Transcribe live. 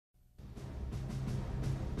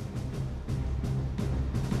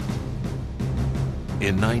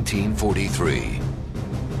In 1943,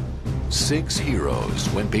 6 heroes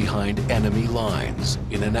went behind enemy lines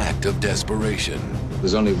in an act of desperation.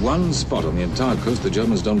 There's only one spot on the entire coast the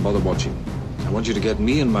Germans don't bother watching. I want you to get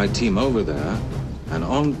me and my team over there and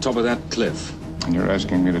on top of that cliff. And you're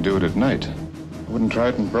asking me to do it at night? I wouldn't try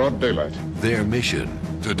it in broad daylight. Their mission,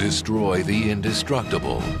 to destroy the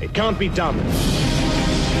indestructible. It can't be done.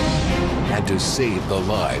 And to save the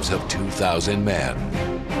lives of 2,000 men.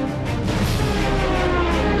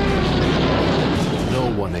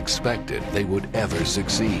 No one expected they would ever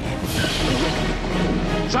succeed.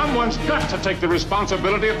 Someone's got to take the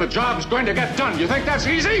responsibility if the job's going to get done. You think that's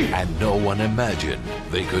easy? And no one imagined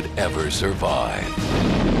they could ever survive.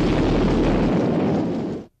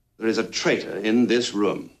 There is a traitor in this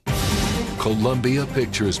room. Columbia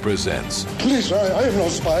Pictures presents... Please, I am no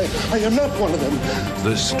spy. I am not one of them.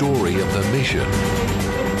 The story of the mission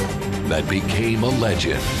that became a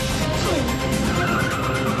legend.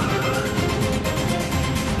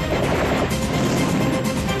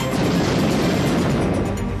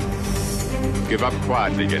 Give up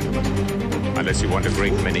quietly, gentlemen, unless you want a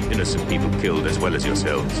great many innocent people killed as well as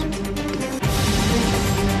yourselves.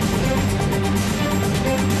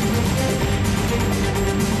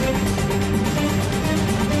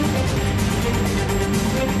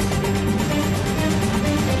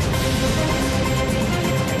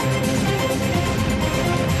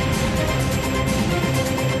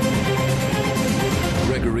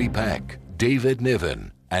 Gregory Peck, David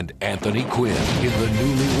Niven, and Anthony Quinn in the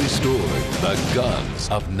newly restored The Guns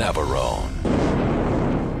of Navarone.